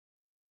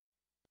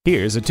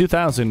Here's a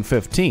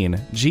 2015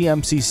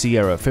 GMC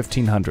Sierra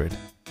 1500.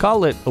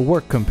 Call it a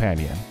work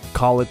companion.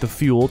 Call it the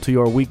fuel to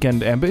your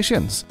weekend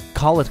ambitions.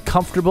 Call it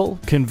comfortable,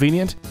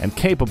 convenient, and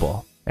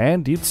capable.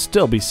 And you'd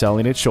still be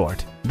selling it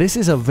short. This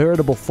is a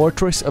veritable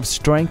fortress of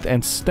strength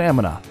and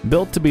stamina,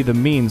 built to be the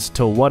means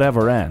to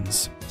whatever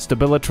ends.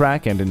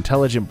 StabiliTrak and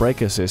Intelligent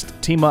Brake Assist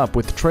team up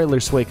with trailer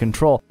sway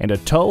control and a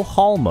tow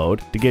haul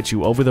mode to get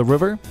you over the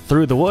river,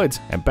 through the woods,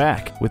 and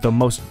back with the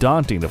most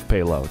daunting of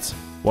payloads.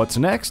 What's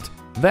next?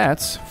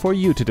 That's for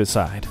you to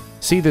decide.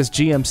 See this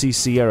GMC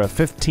Sierra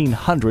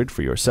 1500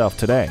 for yourself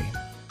today.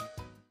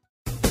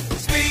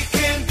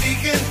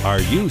 Are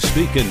you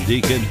speaking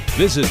Deacon?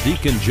 Visit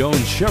Deacon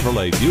Jones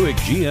Chevrolet Buick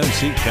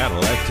GMC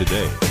Cadillac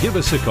today. Give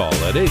us a call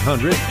at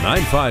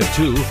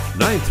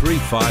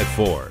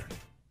 800-952-9354.